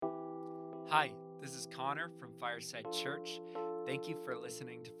Hi, this is Connor from Fireside Church. Thank you for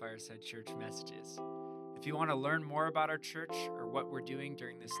listening to Fireside Church Messages. If you want to learn more about our church or what we're doing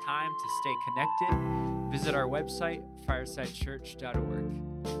during this time to stay connected, visit our website,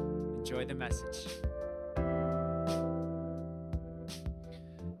 firesidechurch.org. Enjoy the message.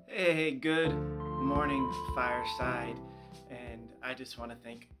 Hey, good morning, Fireside. And I just want to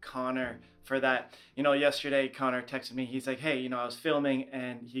thank Connor for that. Yesterday Connor texted me. He's like, hey, I was filming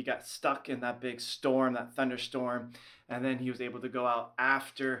and he got stuck in that big storm, that thunderstorm. And then he was able to go out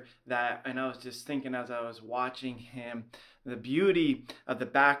after that. And I was just thinking as I was watching him, the beauty of the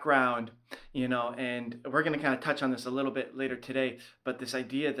background, and we're going to kind of touch on this a little bit later today. But this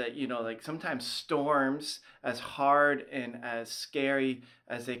idea that, like sometimes storms, as hard and as scary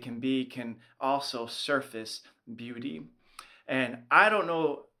as they can be, can also surface beauty. And I don't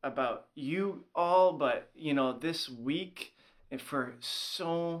know about you all, but this week, and for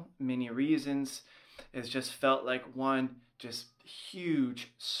so many reasons, it's just felt like one just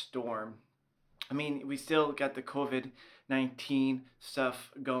huge storm. I mean, we still got the COVID-19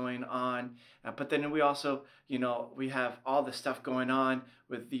 stuff going on, but then we also, we have all the stuff going on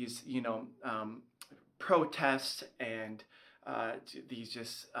with these, protests and these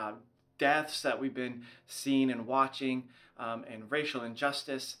just deaths that we've been seeing and watching, and racial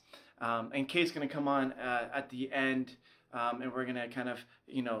injustice. And Kate's going to come on at the end, and we're going to kind of,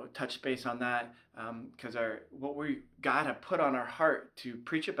 touch base on that, because what we got to put on our heart to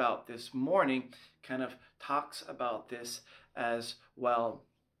preach about this morning kind of talks about this as well.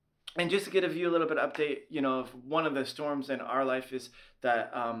 And just to give you a little bit of update, of one of the storms in our life is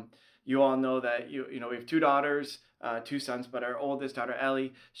that you all know that we have two daughters, two sons, but our oldest daughter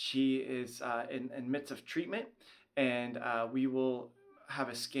Ellie, she is in midst of treatment, and we will have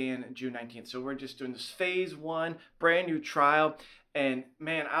a scan June 19th. So we're just doing this phase 1, brand new trial. And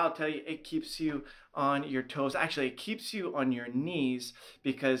man, I'll tell you, it keeps you on your toes. Actually, it keeps you on your knees,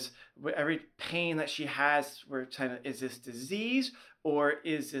 because every pain that she has, we're trying to, is this disease or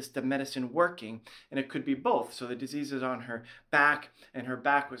is this the medicine working? And it could be both. So the disease is on her back, and her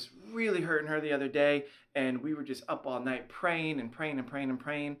back was really hurting her the other day. And we were just up all night praying and praying and praying and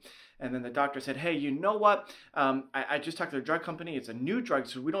praying. And then the doctor said, hey, you know what? I just talked to the drug company. It's a new drug,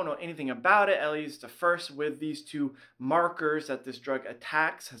 so we don't know anything about it. Ellie's the first with these two markers that this drug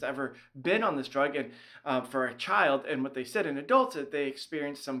attacks, has ever been on this drug. And for a child, and what they said in adults, that they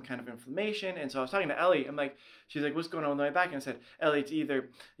experienced some kind of inflammation. And so I was talking to Ellie. She's like, what's going on with my back? And I said, Ellie, it's either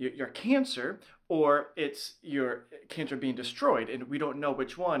your cancer or it's your cancer being destroyed, and we don't know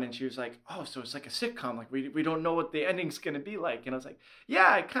which one. And she was like, oh, so it's like a sitcom, like we don't know what the ending's going to be like. And I was like,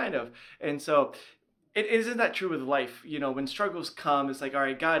 yeah, kind of. And so it isn't that true with life. When struggles come, it's like, all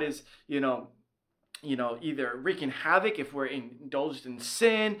right, God is, either wreaking havoc if we're indulged in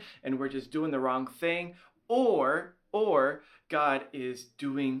sin and we're just doing the wrong thing, or God is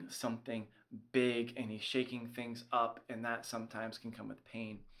doing something big and he's shaking things up, and that sometimes can come with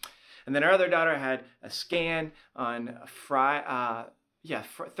pain. And then our other daughter had a scan on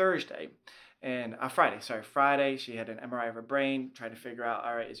Thursday. And Friday, she had an MRI of her brain, trying to figure out,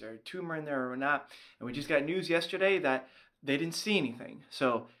 all right, is there a tumor in there or not? And we just got news yesterday that they didn't see anything.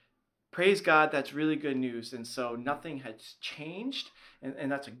 So praise God, that's really good news. And so nothing has changed,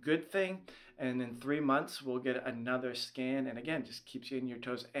 and that's a good thing. And in 3 months, we'll get another scan. And again, just keeps you in your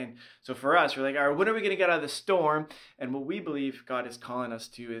toes. And so for us, we're like, all right, when are we going to get out of the storm? And what we believe God is calling us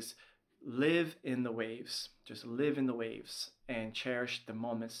to is live in the waves. Just live in the waves and cherish the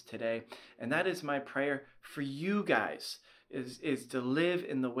moments today. And that is my prayer for you guys, is to live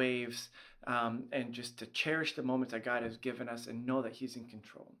in the waves, and just to cherish the moments that God has given us and know that he's in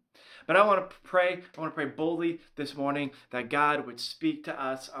control. But I want to pray boldly this morning that God would speak to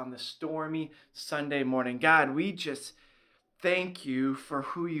us on the stormy Sunday morning. God, we just thank you for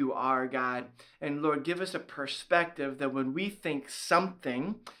who you are, God. And Lord, give us a perspective that when we think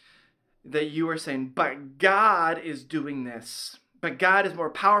something, that you are saying, but God is doing this. But God is more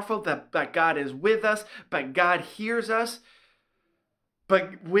powerful, that God is with us, but God hears us.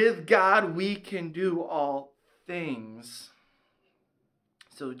 But with God, we can do all things.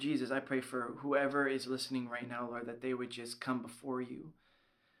 So Jesus, I pray for whoever is listening right now, Lord, that they would just come before you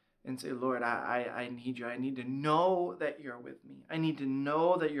and say, Lord, I need you. I need to know that you're with me. I need to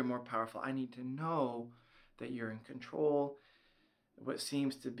know that you're more powerful. I need to know that you're in control. What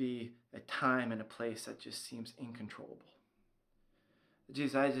seems to be a time and a place that just seems incontrollable.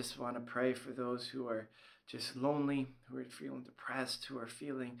 Jesus, I just want to pray for those who are just lonely, who are feeling depressed, who are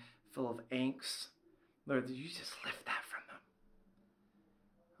feeling full of angst. Lord, that you just lift that from them.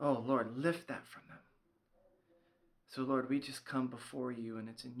 Oh, Lord, lift that from them. So, Lord, we just come before you, and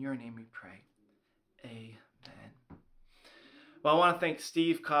it's in your name we pray. Amen. Well, I want to thank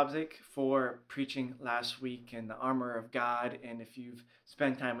Steve Kobzik for preaching last week in the armor of God. And if you've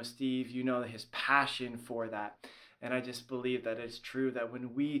spent time with Steve, you know his passion for that. And I just believe that it's true that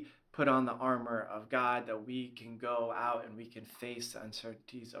when we put on the armor of God, that we can go out and we can face the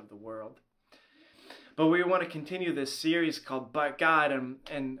uncertainties of the world. But we want to continue this series called But God.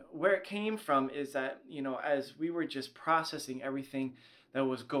 And where it came from is that, as we were just processing everything that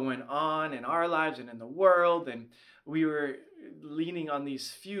was going on in our lives and in the world, and we were leaning on these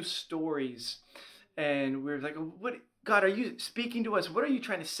few stories, and we were like, what, God, are you speaking to us? What are you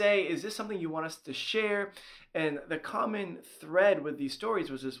trying to say? Is this something you want us to share? And the common thread with these stories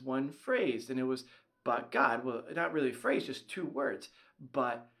was this one phrase, and it was, but God. Well, not really a phrase, just two words,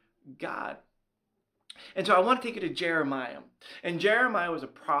 but God. And so I want to take you to Jeremiah. And Jeremiah was a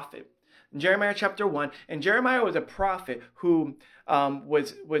prophet. In Jeremiah chapter 1, and Jeremiah was a prophet who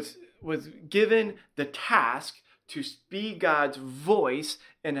was given the task to be God's voice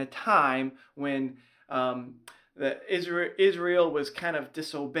in a time when Israel was kind of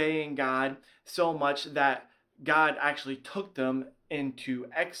disobeying God so much that God actually took them into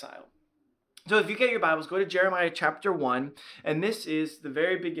exile. So if you get your Bibles, go to Jeremiah chapter 1, and this is the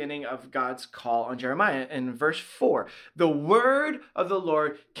very beginning of God's call on Jeremiah. In verse 4, the word of the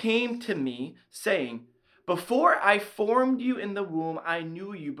Lord came to me, saying, before I formed you in the womb, I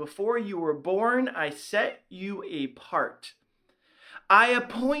knew you. Before you were born, I set you apart. I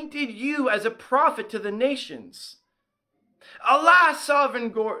appointed you as a prophet to the nations. Alas,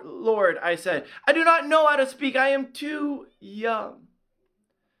 sovereign Lord, I said, I do not know how to speak. I am too young.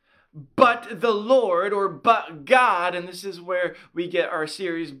 But the Lord, or but God, and this is where we get our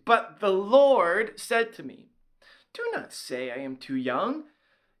series, but the Lord said to me, do not say I am too young.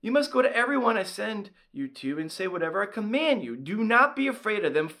 You must go to everyone I send you to and say whatever I command you. Do not be afraid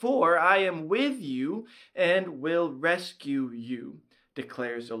of them, for I am with you and will rescue you,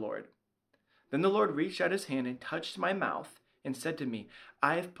 declares the Lord. Then the Lord reached out his hand and touched my mouth and said to me,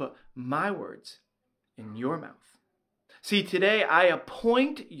 I have put my words in your mouth. See, today I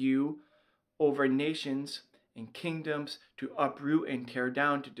appoint you over nations and kingdoms to uproot and tear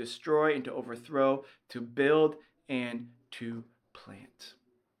down, to destroy and to overthrow, to build and to plant.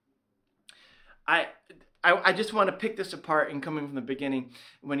 I just want to pick this apart and coming from the beginning.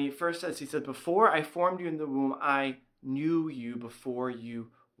 When he first says, he said, before I formed you in the womb, I knew you before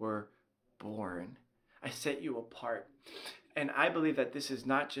you were born. I set you apart. And I believe that this is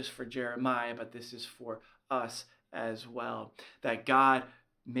not just for Jeremiah, but this is for us as well. That God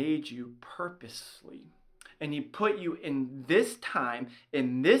made you purposely. And he put you in this time,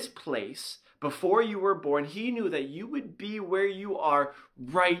 in this place, before you were born. He knew that you would be where you are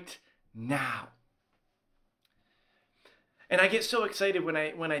right now. And I get so excited when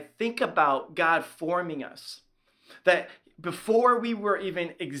I think about God forming us, that before we were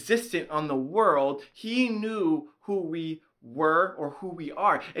even existent on the world, he knew who we were or who we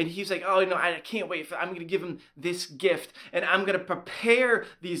are. And he's like, oh, no, I can't wait. I'm going to give them this gift, and I'm going to prepare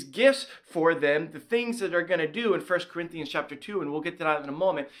these gifts for them, the things that they're going to do in 1 Corinthians chapter 2, and we'll get to that in a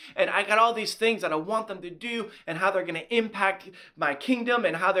moment. And I got all these things that I want them to do and how they're going to impact my kingdom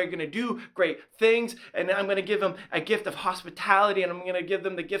and how they're going to do great things. And I'm going to give them a gift of hospitality, and I'm going to give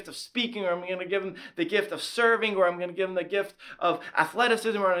them the gift of speaking, or I'm going to give them the gift of serving, or I'm going to give them the gift of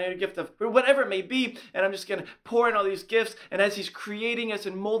athleticism, or I'm going to give the gift of whatever it may be. And I'm just going to pour in all these gifts. And as he's creating us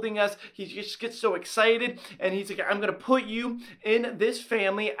and molding us, he just gets so excited. And he's like, I'm going to put you in this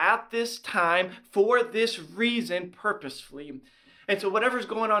family at this time for this reason purposefully. And so whatever's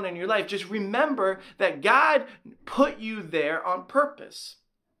going on in your life, just remember that God put you there on purpose.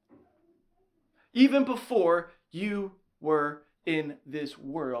 Even before you were in this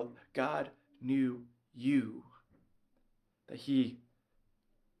world, God knew you. That he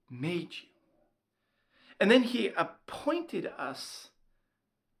made you. And then he appointed us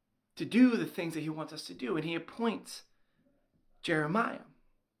to do the things that he wants us to do. And he appoints Jeremiah.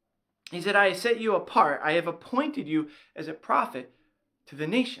 He said, I set you apart. I have appointed you as a prophet to the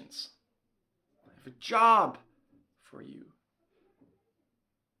nations. I have a job for you.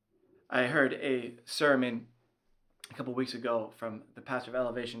 I heard a sermon a couple weeks ago from the pastor of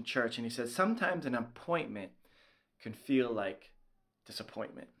Elevation Church, and he said, sometimes an appointment can feel like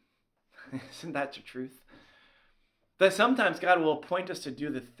disappointment. Isn't that the truth? That sometimes God will appoint us to do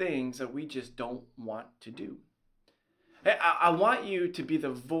the things that we just don't want to do. I want you to be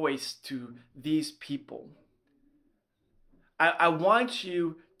the voice to these people. I want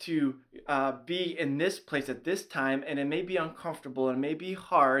you to be in this place at this time, and it may be uncomfortable and it may be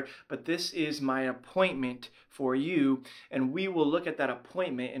hard, but this is my appointment for you. And we will look at that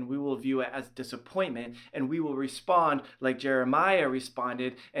appointment and we will view it as disappointment, and we will respond like Jeremiah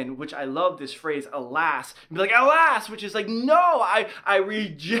responded, and which I love this phrase, alas. Be like, alas, which is like, no, I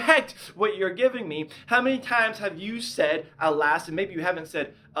reject what you're giving me. How many times have you said alas? And maybe you haven't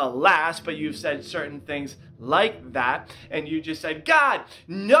said alas, but you've said certain things like that, and you just said, God,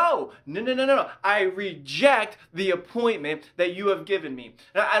 no, I reject the appointment that you have given me.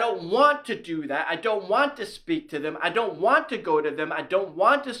 I don't want to do that. I don't want to speak to them. I don't want to go to them. I don't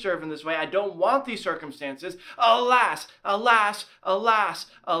want to serve in this way. I don't want these circumstances. Alas, alas, alas,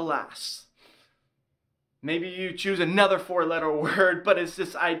 alas. Maybe you choose another 4-letter word, but it's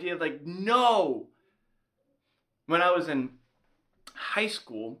this idea of like, no. When I was in high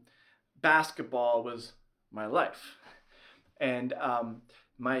school, basketball was my life. And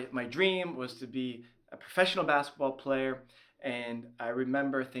my dream was to be a professional basketball player. And I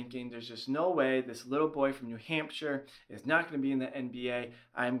remember thinking, there's just no way this little boy from New Hampshire is not going to be in the NBA.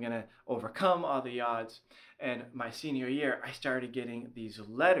 I'm going to overcome all the odds. And my senior year, I started getting these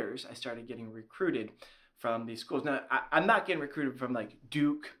letters. I started getting recruited from these schools. Now, I'm not getting recruited from like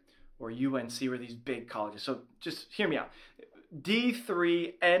Duke or UNC or these big colleges. So just hear me out.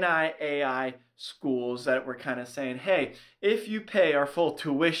 D3 NIAI schools that were kind of saying, hey, if you pay our full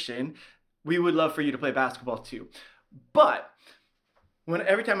tuition, we would love for you to play basketball too. But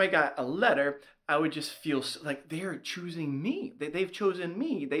every time I got a letter, I would just feel like they're choosing me. They've chosen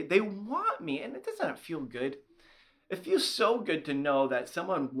me. They want me. And it doesn't feel good. It feels so good to know that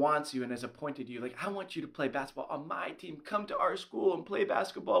someone wants you and has appointed you. Like, I want you to play basketball on my team. Come to our school and play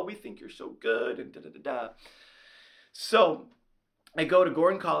basketball. We think you're so good and da-da-da-da. So I go to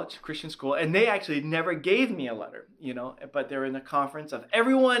Gordon College, Christian school, and they actually never gave me a letter, but they're in the conference of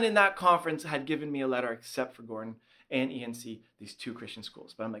everyone in that conference had given me a letter except for Gordon and ENC, these 2 Christian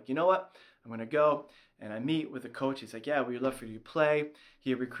schools. But I'm like, you know what? I'm going to go. And I meet with the coach. He's like, yeah, we'd love for you to play. He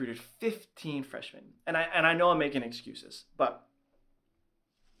had recruited 15 freshmen. And I know I'm making excuses, but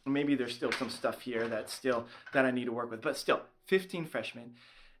maybe there's still some stuff here that I need to work with. But still, 15 freshmen.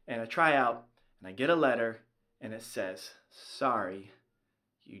 And I try out, and I get a letter, and it says, sorry,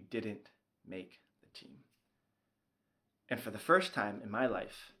 you didn't make the team. And for the first time in my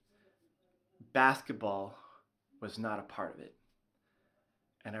life, basketball was not a part of it.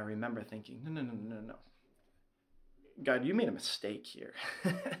 And I remember thinking, no. God, you made a mistake here.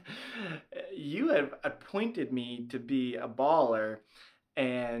 You have appointed me to be a baller,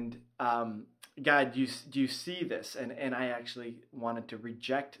 and God, do you see this? And I actually wanted to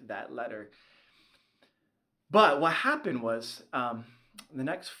reject that letter. But what happened was, the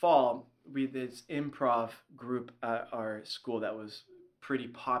next fall, we did this improv group at our school that was pretty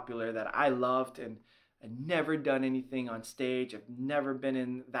popular, that I loved, and I'd never done anything on stage. I've never been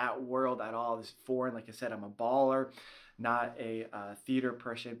in that world at all. This is foreign. Like I said, I'm a baller, not a theater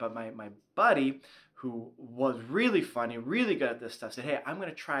person. But my buddy, who was really funny, really good at this stuff, said, hey, I'm going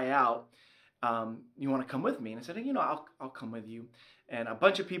to try out. You want to come with me? And I said, I'll come with you. And a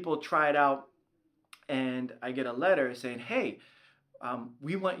bunch of people tried out. And I get a letter saying, hey,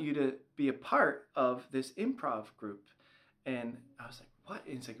 we want you to be a part of this improv group. And I was like, what?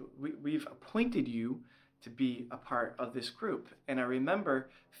 And it's like, we've appointed you to be a part of this group. And I remember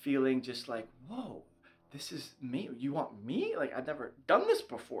feeling just like, whoa, this is me. You want me? Like, I've never done this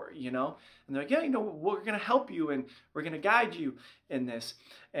before, And they're like, yeah, we're going to help you and we're going to guide you in this.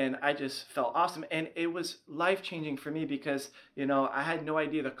 And I just felt awesome. And it was life-changing for me because, I had no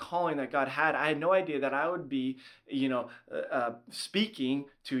idea the calling that God had. I had no idea that I would be, speaking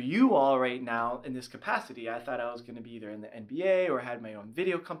to you all right now in this capacity. I thought I was going to be either in the NBA or had my own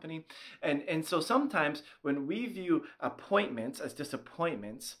video company. And so sometimes when we view appointments as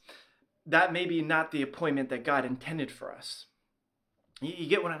disappointments, that may be not the appointment that God intended for us. You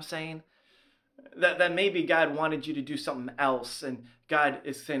get what I'm saying? That maybe God wanted you to do something else, and God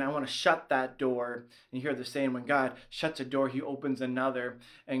is saying, I want to shut that door. And you hear the saying, when God shuts a door, he opens another.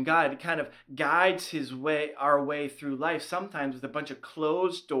 And God kind of guides our way through life, sometimes with a bunch of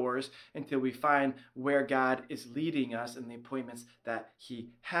closed doors, until we find where God is leading us and the appointments that he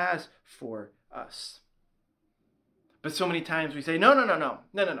has for us. But so many times we say,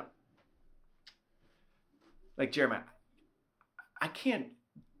 no. Like Jeremiah, I can't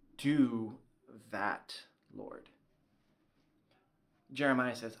do that, Lord.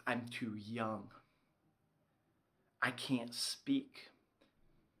 Jeremiah says, I'm too young. I can't speak.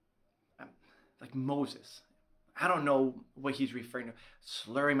 Like Moses. I don't know what he's referring to.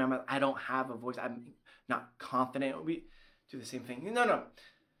 Slurring my mouth. I don't have a voice. I'm not confident. We do the same thing. No.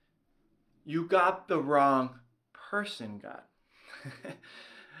 you got the wrong person, God.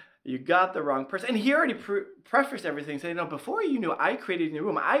 You got the wrong person. And he already prefaced everything, saying, no, before you knew, I created you in the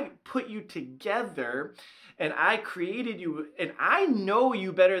womb. I put you together, and I created you, and I know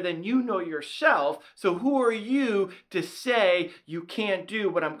you better than you know yourself. So who are you to say you can't do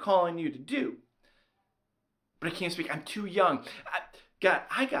what I'm calling you to do? But I can't speak. I'm too young.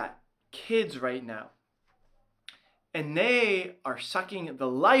 I got kids right now, and they are sucking the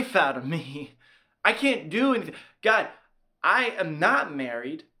life out of me. I can't do anything. God, I am not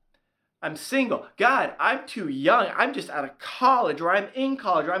married. I'm single. God, I'm too young. I'm just out of college, or I'm in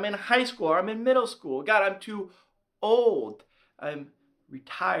college, or I'm in high school, or I'm in middle school. God, I'm too old. I'm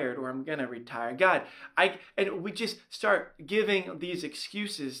retired, or I'm gonna retire. God, and we just start giving these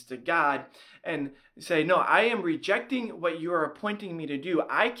excuses to God and say, no, I am rejecting what you are appointing me to do.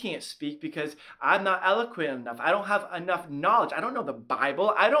 I can't speak because I'm not eloquent enough. I don't have enough knowledge. I don't know the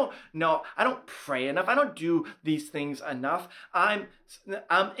Bible. I don't pray enough. I don't do these things enough. I'm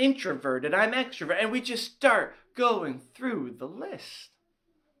introverted. I'm extrovert. And we just start going through the list.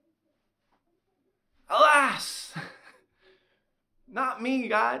 Alas, not me,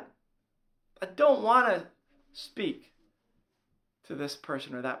 God. I don't want to speak to this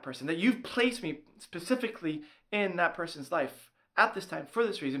person or that person, that you've placed me specifically in that person's life at this time for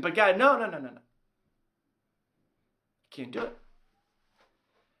this reason. But God, no. I can't do it.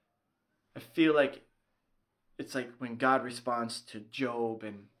 I feel like it's like when God responds to Job,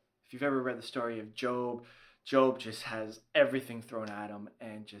 and if you've ever read the story of Job, Job just has everything thrown at him,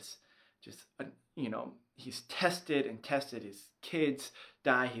 and just he's tested and tested. His kids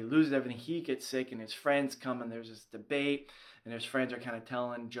die. He loses everything. He gets sick, and his friends come, and there's this debate, and his friends are kind of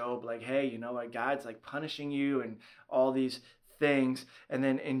telling Job, like, hey, you know what, God's like punishing you and all these things. And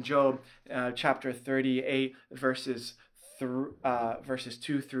then in Job chapter 38, verses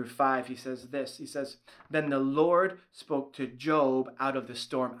 2 through 5, he says this. He says, then the Lord spoke to Job out of the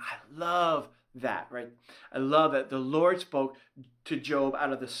storm. I love that, right? I love that the Lord spoke to Job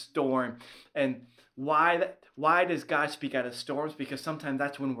out of the storm. And why does God speak out of storms? Because sometimes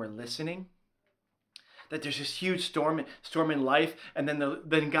that's when we're listening. That there's this huge storm in life, and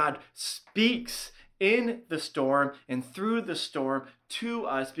then God speaks in the storm and through the storm to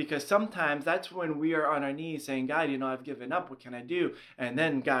us, because sometimes that's when we are on our knees saying, God, I've given up. What can I do? And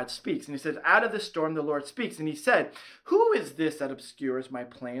then God speaks. And he says, out of the storm, the Lord speaks. And he said, who is this that obscures my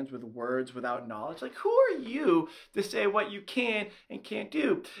plans with words without knowledge? Like, who are you to say what you can and can't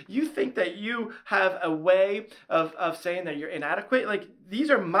do? You think that you have a way of saying that you're inadequate? Like,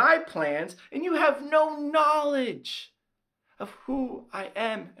 these are my plans, and you have no knowledge of who I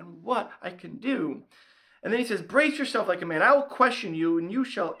am and what I can do. And then he says, brace yourself like a man. I will question you, and you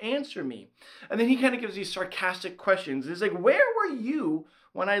shall answer me. And then he kind of gives these sarcastic questions. He's like, where were you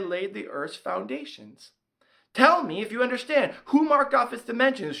when I laid the earth's foundations? Tell me if you understand. Who marked off its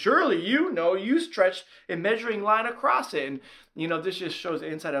dimensions? Surely you stretched a measuring line across it. And, this just shows the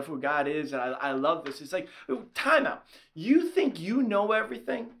inside of who God is. And I love this. It's like, time out. You think you know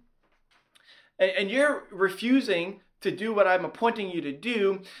everything? And you're refusing to do what I'm appointing you to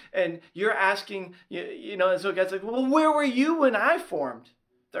do, and you're asking, and so God's like, well, where were you when I formed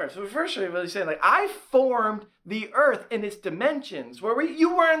the earth? So first, really saying, like, I formed the earth in its dimensions. Where were you?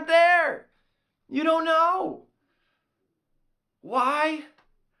 You weren't there. You don't know. Why?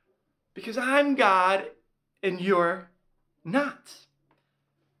 Because I'm God, and you're not.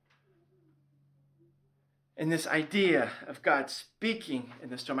 And this idea of God speaking in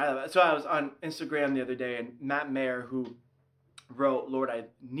the storm. So I was on Instagram the other day, and Matt Mayer, who wrote Lord, I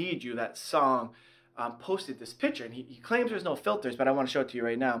Need You, that song, posted this picture. And he claims there's no filters, but I want to show it to you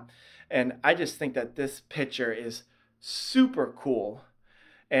right now. And I just think that this picture is super cool.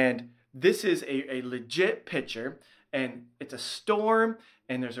 And this is a legit picture. And it's a storm,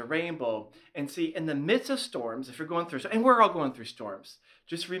 and there's a rainbow. And see, in the midst of storms, if you're going through, and we're all going through storms,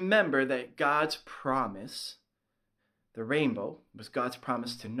 just remember that God's promise, the rainbow, was God's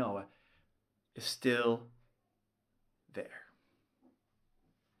promise to Noah, is still there.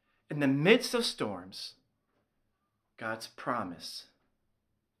 In the midst of storms, God's promise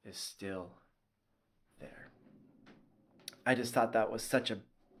is still there. I just thought that was such a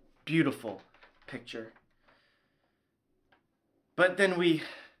beautiful picture. But then we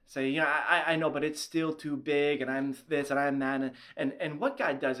say, I know, but it's still too big, and I'm this, and I'm that. And what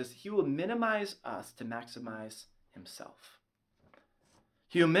God does is he will minimize us to maximize himself.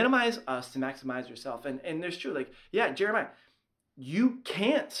 He will minimize us to maximize yourself. And there's true, like, yeah, Jeremiah, you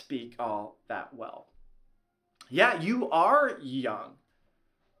can't speak all that well. Yeah, you are young.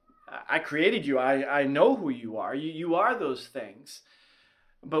 I created you. I know who you are. You are those things.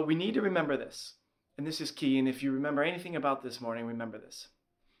 But we need to remember this, and this is key. And if you remember anything about this morning, remember this,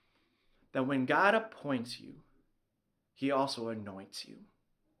 that when God appoints you, he also anoints you.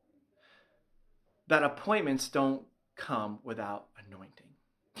 That appointments don't come without anointing.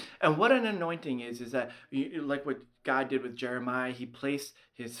 And what an anointing is that, like what God did with Jeremiah, he placed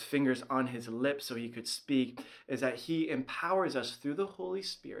his fingers on his lips so he could speak, is that he empowers us through the Holy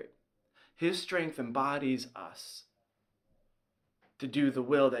Spirit. His strength embodies us to do the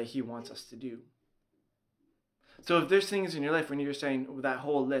will that he wants us to do. So if there's things in your life when you're saying that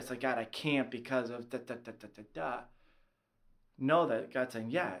whole list, like, God, I can't because of da, da, da, da, da, da, know that God's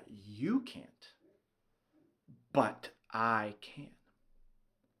saying, yeah, you can't, but I can.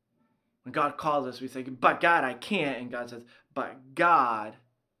 When God calls us, we say, but God, I can't. And God says, but God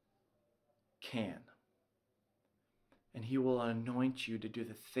can. And he will anoint you to do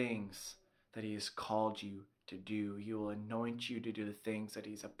the things that he has called you to do. He will anoint you to do the things that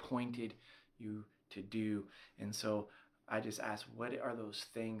he's appointed you to do. And so I just ask, what are those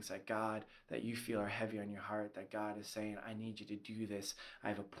things that God, that you feel are heavy on your heart, that God is saying, I need you to do this.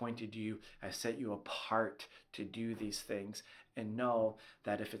 I've appointed you. I've set you apart to do these things. And know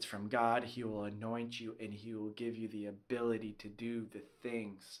that if it's from God, he will anoint you and he will give you the ability to do the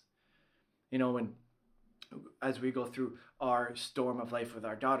things. You know, as we go through our storm of life with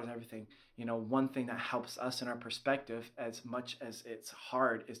our daughters and everything, you know, one thing that helps us in our perspective, as much as it's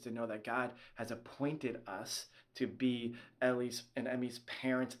hard, is to know that God has appointed us to be Ellie's and Emmy's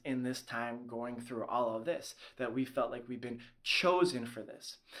parents in this time going through all of this, that we felt like we've been chosen for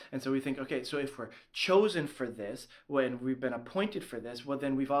this. And so we think, okay, so if we're chosen for this, when we've been appointed for this, well,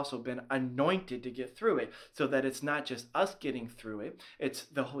 then we've also been anointed to get through it, so that it's not just us getting through it, it's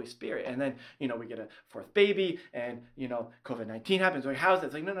the Holy Spirit. And then, you know, we get a fourth baby and, you know, COVID-19 happens. Like, how's that?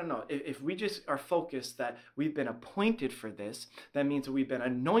 It's like, no. If we just are focused that we've been appointed for this, that means that we've been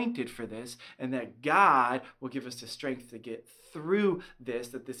anointed for this, and that God will give us the strength to get through this,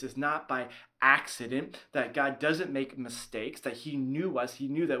 that this is not by accident, that God doesn't make mistakes, that he knew us, he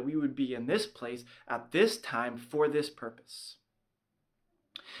knew that we would be in this place at this time for this purpose.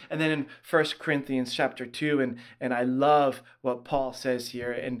 And then in 1 Corinthians chapter 2, and I love what Paul says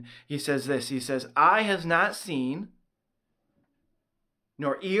here, and he says this, he says, eye has not seen,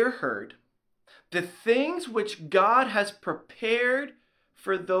 nor ear heard, the things which God has prepared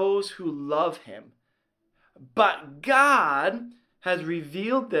for those who love him. But God has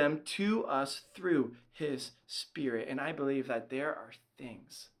revealed them to us through his Spirit. And I believe that there are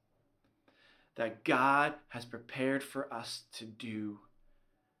things that God has prepared for us to do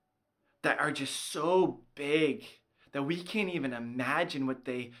that are just so big that we can't even imagine what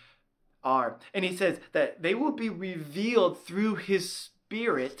they are. And he says that they will be revealed through his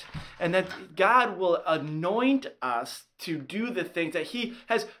Spirit, and that God will anoint us to do the things that he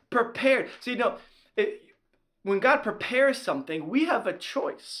has prepared. So, you know, when God prepares something, we have a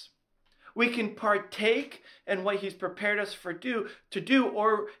choice. We can partake in what he's prepared us to do,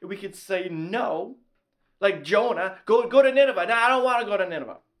 or we could say no, like Jonah, go to Nineveh. No, I don't want to go to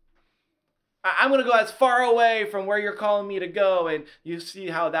Nineveh. I'm going to go as far away from where you're calling me to go. And you see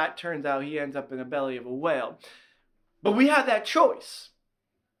how that turns out. He ends up in the belly of a whale. But we have that choice.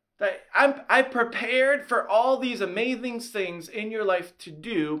 I'm prepared for all these amazing things in your life to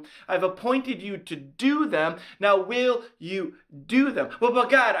do. I've appointed you to do them. Now, will you do them? Well,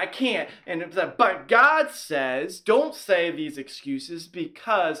 but God, I can't. And it's like, but God says, don't say these excuses,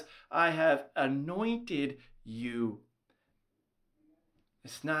 because I have anointed you.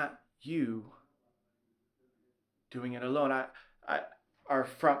 It's not you doing it alone. Our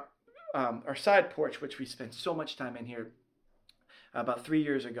side porch, which we spend so much time in here, about 3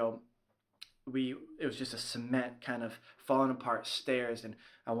 years ago, it was just a cement kind of falling apart stairs, and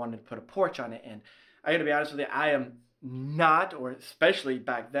I wanted to put a porch on it. And I got to be honest with you, I am not, or especially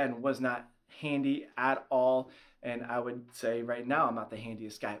back then, was not handy at all. And I would say right now, I'm not the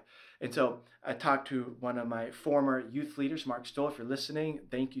handiest guy. And so I talked to one of my former youth leaders, Mark Stoll. If you're listening,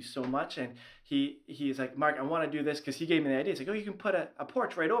 thank you so much. And he's like, Mark, I want to do this, because he gave me the idea. He's like, oh, you can put a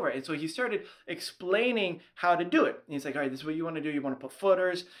porch right over it. And so he started explaining how to do it. And he's like, all right, this is what you want to do. You want to put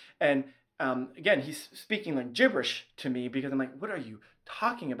footers. And again, he's speaking like gibberish to me, because I'm like, what are you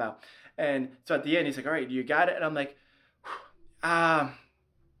talking about? And so at the end, he's like, all right, you got it? And I'm like,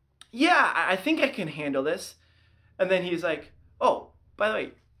 yeah, I think I can handle this. And then he's like, oh, by the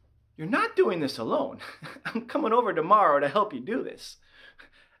way, you're not doing this alone. I'm coming over tomorrow to help you do this.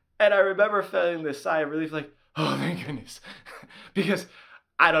 And I remember feeling this sigh of relief, like, oh, thank goodness. Because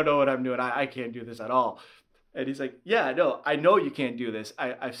I don't know what I'm doing. I can't do this at all. And he's like, yeah, no, I know you can't do this.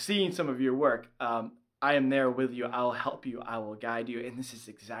 I've seen some of your work. I am there with you. I'll help you. I will guide you. And this is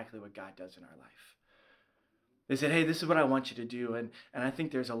exactly what God does in our life. They said, hey, this is what I want you to do. And I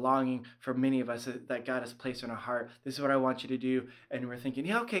think there's a longing for many of us that God has placed in our heart. This is what I want you to do. And we're thinking,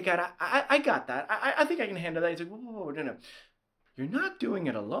 yeah, okay, God, I got that. I think I can handle that. He's like, whoa, no. You're not doing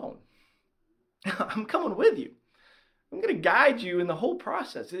it alone. I'm coming with you. I'm going to guide you in the whole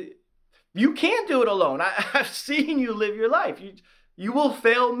process. You can't do it alone. I've seen you live your life. You will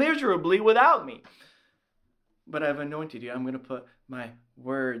fail miserably without me. But I've anointed you. I'm going to put my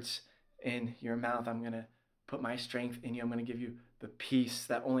words in your mouth. I'm going to put my strength in you. I'm going to give you the peace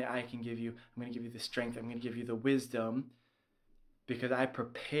that only I can give you. I'm going to give you the strength. I'm going to give you the wisdom because I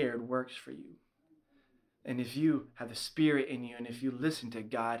prepared works for you. And if you have the Spirit in you and if you listen to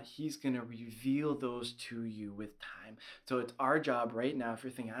God, He's going to reveal those to you with time. So it's our job right now, if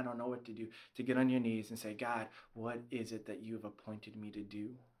you're thinking, I don't know what to do, to get on your knees and say, God, what is it that you have appointed me to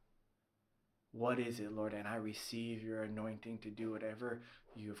do? What is it, Lord? And I receive your anointing to do whatever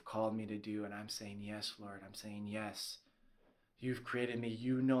you have called me to do. And I'm saying, yes, Lord. I'm saying, yes. You've created me.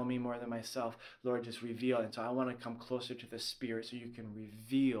 You know me more than myself. Lord, just reveal. And so I want to come closer to the Spirit so you can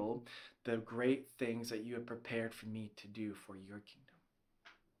reveal the great things that you have prepared for me to do for your kingdom.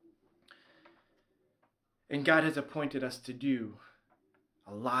 And God has appointed us to do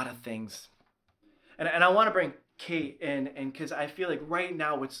a lot of things. And I want to bring Kate in, and because I feel like right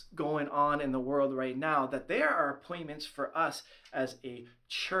now what's going on in the world right now, that there are appointments for us as a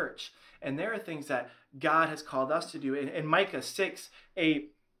church. And there are things that God has called us to do. In Micah 6:8,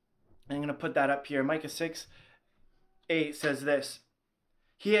 I'm going to put that up here. Micah 6:8 says this.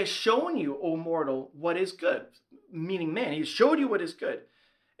 He has shown you, O mortal, what is good. Meaning man, he showed you what is good.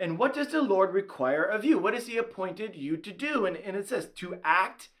 And what does the Lord require of you? What has he appointed you to do? And it says to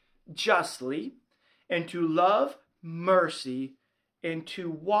act justly and to love mercy and to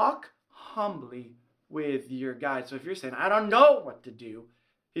walk humbly with your God. So if you're saying, I don't know what to do,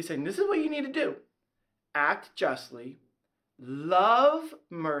 he's saying, this is what you need to do. Act justly, love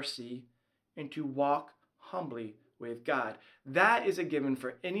mercy, and to walk humbly with God. That is a given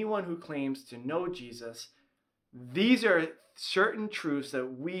for anyone who claims to know Jesus. These are certain truths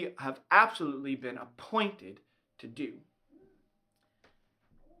that we have absolutely been appointed to do.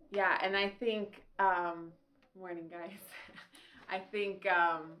 Yeah, and I think, morning guys, I think,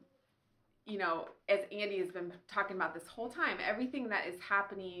 as Andy has been talking about this whole time, everything that is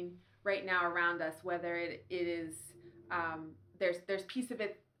happening right now around us, whether it is, there's piece of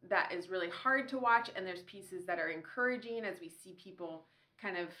it that is really hard to watch, and there's pieces that are encouraging as we see people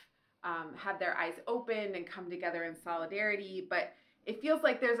kind of have their eyes opened and come together in solidarity. But it feels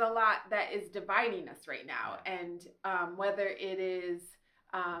like there's a lot that is dividing us right now, and whether it is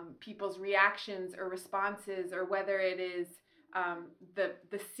people's reactions or responses, or whether it is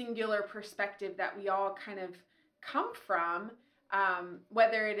the singular perspective that we all kind of come from,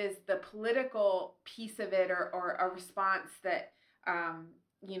 whether it is the political piece of it or a response that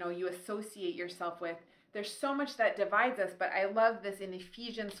you associate yourself with. There's so much that divides us, but I love this in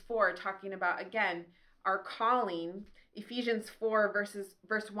Ephesians 4, talking about, again, our calling. Ephesians 4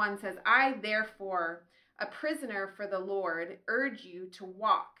 verse 1 says, I, therefore, a prisoner for the Lord, urge you to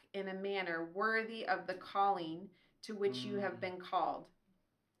walk in a manner worthy of the calling to which you have been called,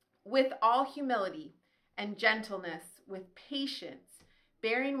 with all humility and gentleness, with patience,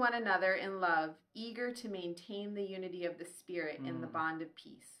 bearing one another in love, eager to maintain the unity of the Spirit in the bond of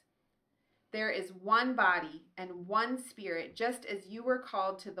peace. There is one body and one Spirit, just as you were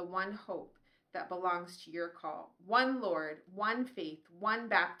called to the one hope that belongs to your call. One Lord, one faith, one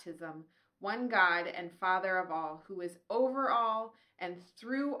baptism, one God and Father of all, who is over all and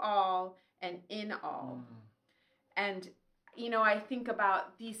through all and in all. And, I think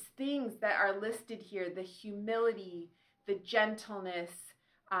about these things that are listed here, the humility, the gentleness,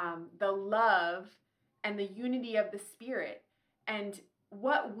 the love, and the unity of the Spirit. And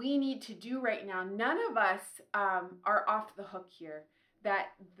what we need to do right now, none of us are off the hook here. That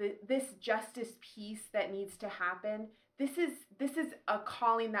this justice piece that needs to happen, this is a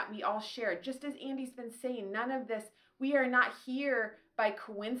calling that we all share. Just as Andy's been saying, none of this, we are not here by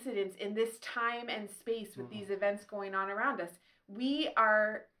coincidence in this time and space with these events going on around us. We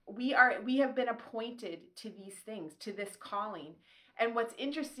have been appointed to these things, to this calling. And what's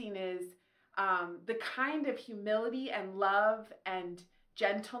interesting is the kind of humility and love and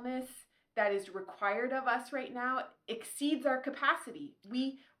gentleness that is required of us right now exceeds our capacity.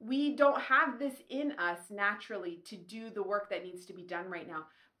 We don't have this in us naturally to do the work that needs to be done right now.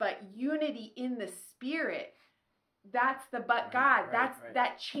 But unity in the Spirit, that's the God.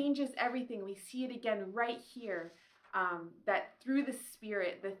 That changes everything. We see it again right here. that through the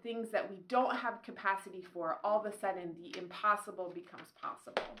Spirit, the things that we don't have capacity for, all of a sudden the impossible becomes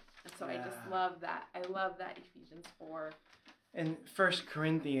possible. And so I just love that. I love that Ephesians 4. In 1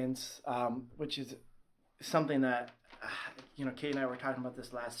 Corinthians, which is something that, Kate and I were talking about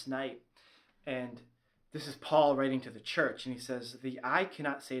this last night, and this is Paul writing to the church, and he says, the eye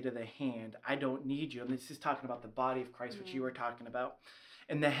cannot say to the hand, I don't need you. And this is talking about the body of Christ, which you were talking about.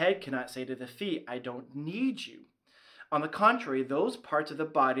 And the head cannot say to the feet, I don't need you. On the contrary, those parts of the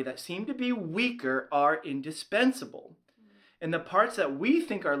body that seem to be weaker are indispensable. And the parts that we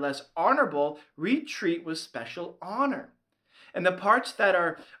think are less honorable, we treat with special honor. And the parts that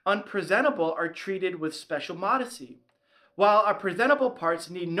are unpresentable are treated with special modesty, while our presentable parts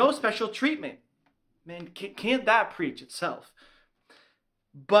need no special treatment. Man, can't that preach itself?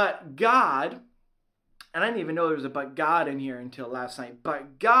 But God, and I didn't even know there was a but God in here until last night,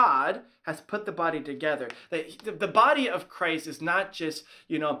 but God has put the body together. The body of Christ is not just,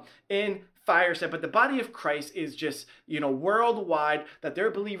 in Fireside, but the body of Christ is just, worldwide, that there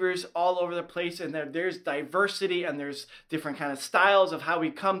are believers all over the place, and there's diversity, and there's different kind of styles of how we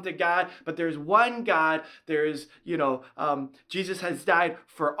come to God, but there's one God. There's, Jesus has died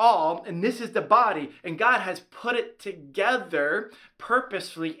for all, and this is the body, and God has put it together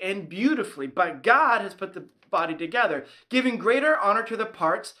purposefully and beautifully, but God has put the body together, giving greater honor to the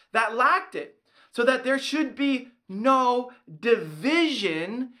parts that lacked it, so that there should be no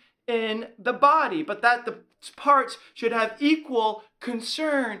division in the body, but that the parts should have equal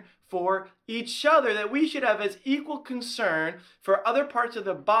concern for each other, that we should have as equal concern for other parts of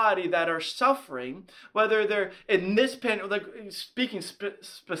the body that are suffering, whether they're in this speaking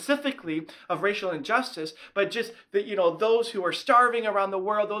specifically of racial injustice, but just those who are starving around the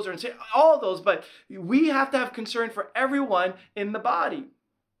world, those are all those, but we have to have concern for everyone in the body.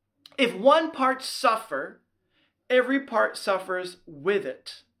 If one part suffer, every part suffers with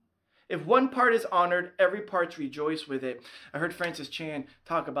it. If one part is honored, every part's rejoice with it. I heard Francis Chan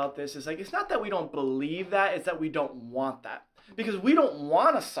talk about this. It's like, it's not that we don't believe that, it's that we don't want that. Because we don't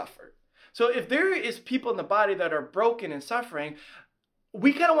want to suffer. So if there is people in the body that are broken and suffering,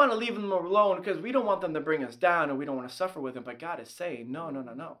 we kind of want to leave them alone because we don't want them to bring us down and we don't want to suffer with them. But God is saying,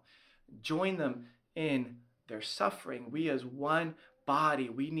 no. Join them in their suffering. We as one body,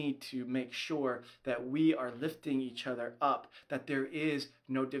 we need to make sure that we are lifting each other up, that there is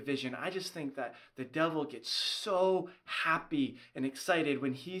no division. I just think that the devil gets so happy and excited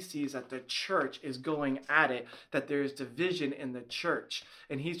when he sees that the church is going at it, that there's division in the church.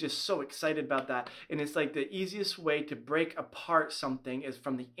 And he's just so excited about that. And it's like the easiest way to break apart something is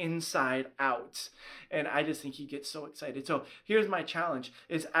from the inside out. And I just think he gets so excited. So here's my challenge,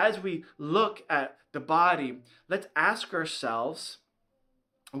 is as we look at the body, let's ask ourselves,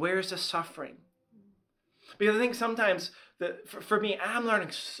 where is the suffering? Because I think sometimes, for me, I'm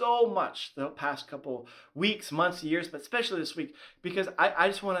learning so much the past couple weeks, months, years, but especially this week, because I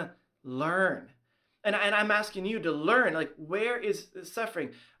just want to learn. And I'm asking you to learn, like, where is the suffering?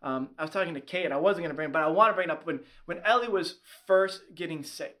 I was talking to Kate, I wasn't going to bring it, but I want to bring it up. When Ellie was first getting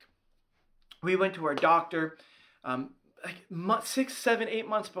sick, we went to our doctor 6, 7, 8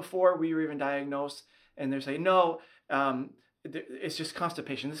 months before we were even diagnosed, and they're saying, no, it's just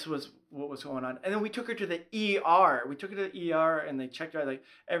constipation. This was what was going on. And then we took her to the ER. We took her to the ER and they checked her out, like,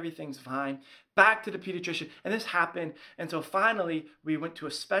 everything's fine. Back to the pediatrician. And this happened. And so finally we went to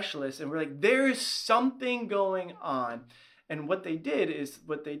a specialist and we're like, there is something going on. And what they did is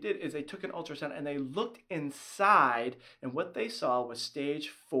they took an ultrasound and they looked inside, and what they saw was stage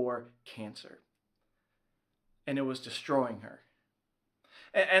 4 cancer. And it was destroying her.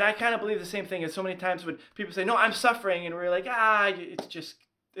 And I kind of believe the same thing as so many times when people say, no, I'm suffering. And we're like, it's just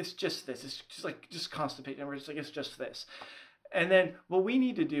this. It's just constipation. And we're just like, it's just this. And then what we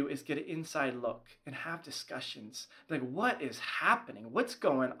need to do is get an inside look and have discussions. Like, what is happening? What's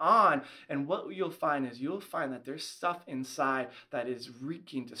going on? And what you'll find that there's stuff inside that is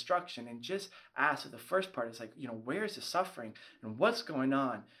wreaking destruction. And just ask, the first part is like, where's the suffering and what's going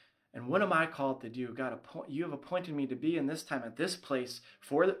on? And what am I called to do? God, you have appointed me to be in this time at this place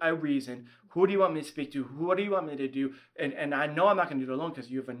for a reason. Who do you want me to speak to? What do you want me to do? And I know I'm not going to do it alone because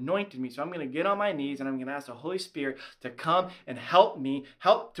you have anointed me. So I'm going to get on my knees and I'm going to ask the Holy Spirit to come and help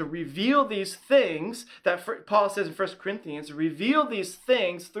to reveal these things that Paul says in 1 Corinthians, reveal these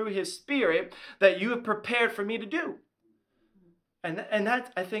things through his Spirit that you have prepared for me to do. And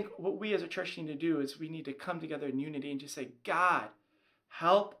that's, I think, what we as a church need to do is we need to come together in unity and just say, God,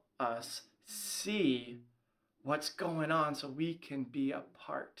 help us see what's going on so we can be a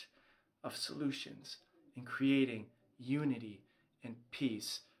part of solutions in creating unity and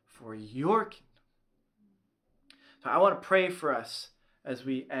peace for your kingdom. So I want to pray for us as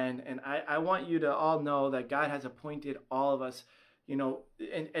we end. And I want you to all know that God has appointed all of us,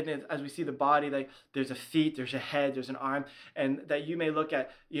 and as we see the body, like there's a feet, there's a head, there's an arm, and that you may look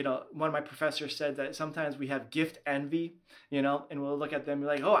at, one of my professors said that sometimes we have gift envy, and we'll look at them and be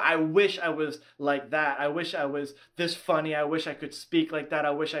like, oh, I wish I was like that. I wish I was this funny. I wish I could speak like that.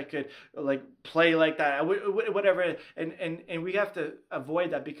 I wish I could like play like that. Whatever. And we have to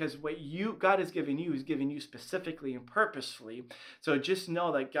avoid that, because what God has given you is given you specifically and purposefully. So just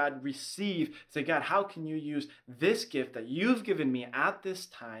know that God say, God, how can you use this gift that you've given me at this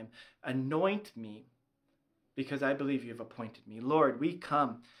time? Anoint me, because I believe you have appointed me. Lord, we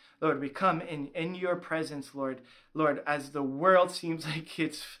come. Lord, we come in your presence, Lord. Lord, as the world seems like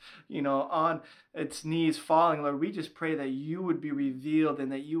it's, on its knees falling, Lord, we just pray that you would be revealed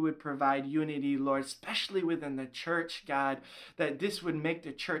and that you would provide unity, Lord, especially within the church, God, that this would make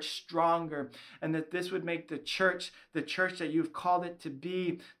the church stronger, and that this would make the church that you've called it to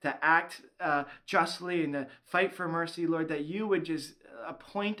be, to act justly and to fight for mercy, Lord, that you would just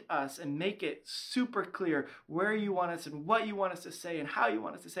appoint us and make it super clear where you want us and what you want us to say and how you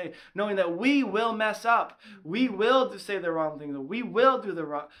want us to say, knowing that we will mess up. We will say the wrong thing. We will do the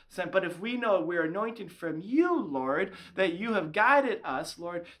wrong thing. But if we know we're anointed from you, Lord, that you have guided us,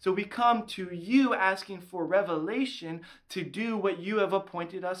 Lord, so we come to you asking for revelation to do what you have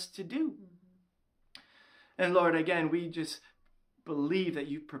appointed us to do. And Lord, again, we just believe that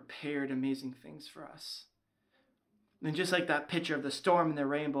you prepared amazing things for us. And just like that picture of the storm and the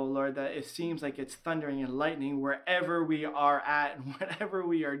rainbow, Lord, that it seems like it's thundering and lightning wherever we are at and whatever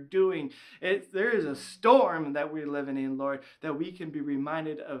we are doing. There is a storm that we're living in, Lord, that we can be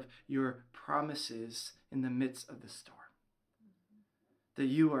reminded of your promises in the midst of the storm. That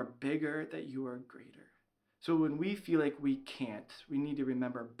you are bigger, that you are greater. So when we feel like we can't, we need to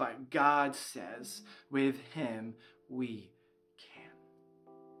remember, but God says, with him we can.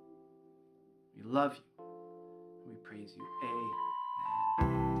 We love you. We praise you.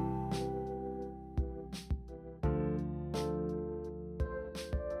 Amen.